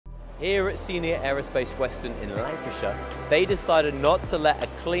Here at Senior Aerospace Weston in Lancashire, they decided not to let a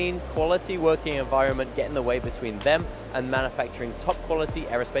clean, quality working environment get in the way between them and manufacturing top quality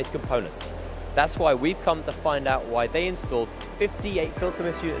aerospace components. That's why we've come to find out why they installed 58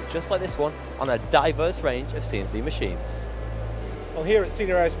 Filtermist units just like this one on a diverse range of CNC machines. Well, here at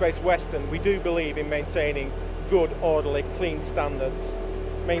Senior Aerospace Weston, we do believe in maintaining good, orderly, clean standards,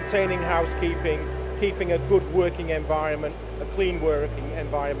 maintaining housekeeping, keeping a good working environment, a clean working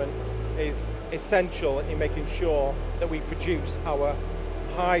environment is essential in making sure that we produce our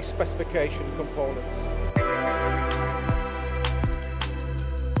high specification components.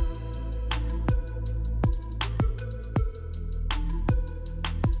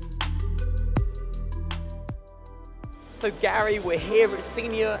 So Gary, we're here at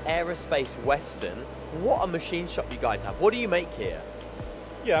Senior Aerospace Weston. What a machine shop you guys have. What do you make here?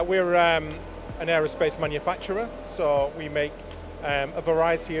 Yeah, we're an aerospace manufacturer, so we make a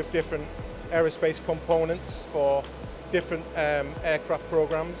variety of different aerospace components for different aircraft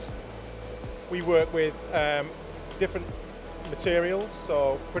programs. We work with different materials,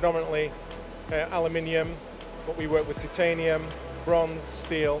 so predominantly aluminium, but we work with titanium, bronze,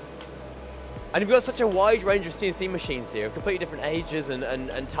 steel. And you've got such a wide range of CNC machines here, completely different ages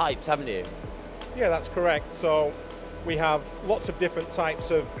and types, haven't you? Yeah, that's correct. So we have lots of different types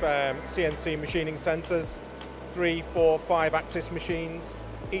of CNC machining centers, 3, 4, 5 axis machines.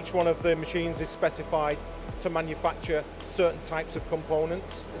 Each one of the machines is specified to manufacture certain types of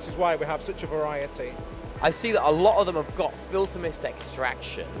components. This is why we have such a variety. I see that a lot of them have got Filtermist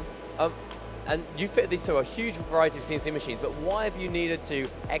extraction. And you fit these to a huge variety of CNC machines, but why have you needed to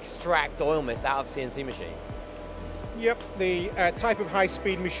extract oil mist out of CNC machines? Yep, the type of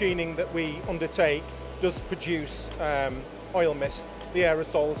high-speed machining that we undertake does produce oil mist, the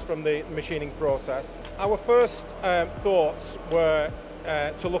aerosols from the machining process. Our first thoughts were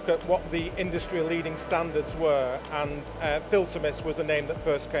to look at what the industry-leading standards were, and Filtermist was the name that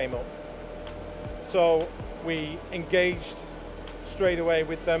first came up. So we engaged straight away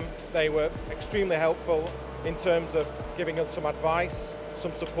with them. They were extremely helpful in terms of giving us some advice,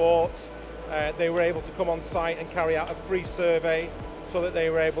 some support. They were able to come on site and carry out a free survey so that they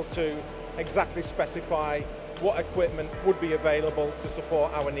were able to exactly specify what equipment would be available to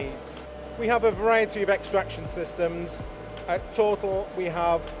support our needs. We have a variety of extraction systems. At total, we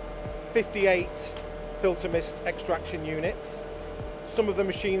have 58 Filtermist extraction units. Some of the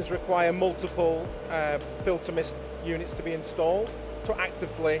machines require multiple Filtermist units to be installed to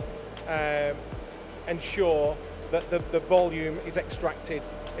actively ensure that the volume is extracted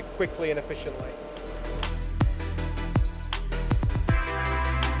quickly and efficiently.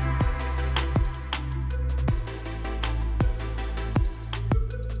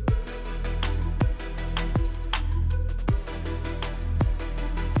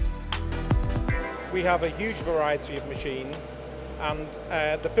 We have a huge variety of machines, and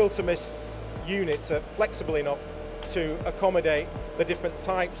the Filtermist units are flexible enough to accommodate the different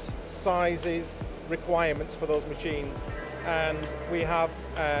types, sizes, requirements for those machines. And we have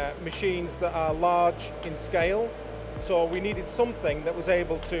machines that are large in scale, so we needed something that was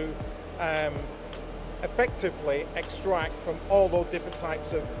able to effectively extract from all those different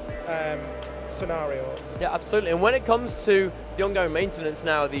types of scenarios. Yeah, absolutely. And when it comes to the ongoing maintenance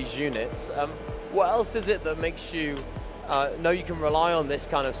now of these units, what else is it that makes you know you can rely on this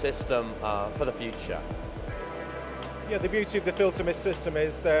kind of system for the future? Yeah, the beauty of the Filtermist system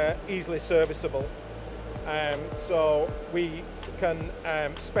is they're easily serviceable. So we can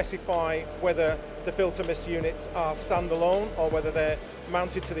specify whether the Filtermist units are standalone or whether they're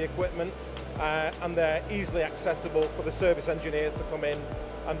mounted to the equipment, and they're easily accessible for the service engineers to come in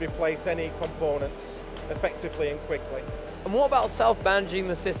and replace any components effectively and quickly. And what about self-managing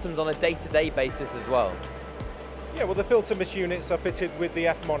the systems on a day-to-day basis as well? Yeah, well, the Filtermist units are fitted with the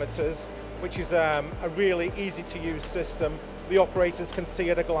F monitors, which is a really easy-to-use system. The operators can see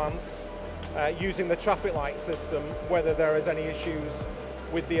at a glance, using the traffic light system, whether there is any issues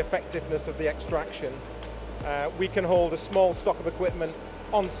with the effectiveness of the extraction. We can hold a small stock of equipment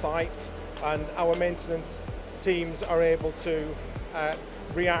on site, and our maintenance teams are able to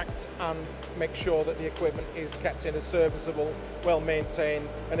react and make sure that the equipment is kept in a serviceable, well-maintained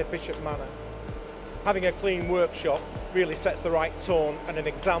and efficient manner. Having a clean workshop really sets the right tone and an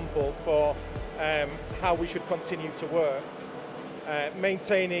example for how we should continue to work.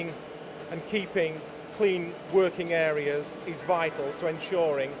 Maintaining and keeping clean working areas is vital to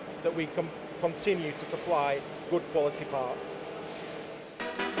ensuring that we can continue to supply good quality parts.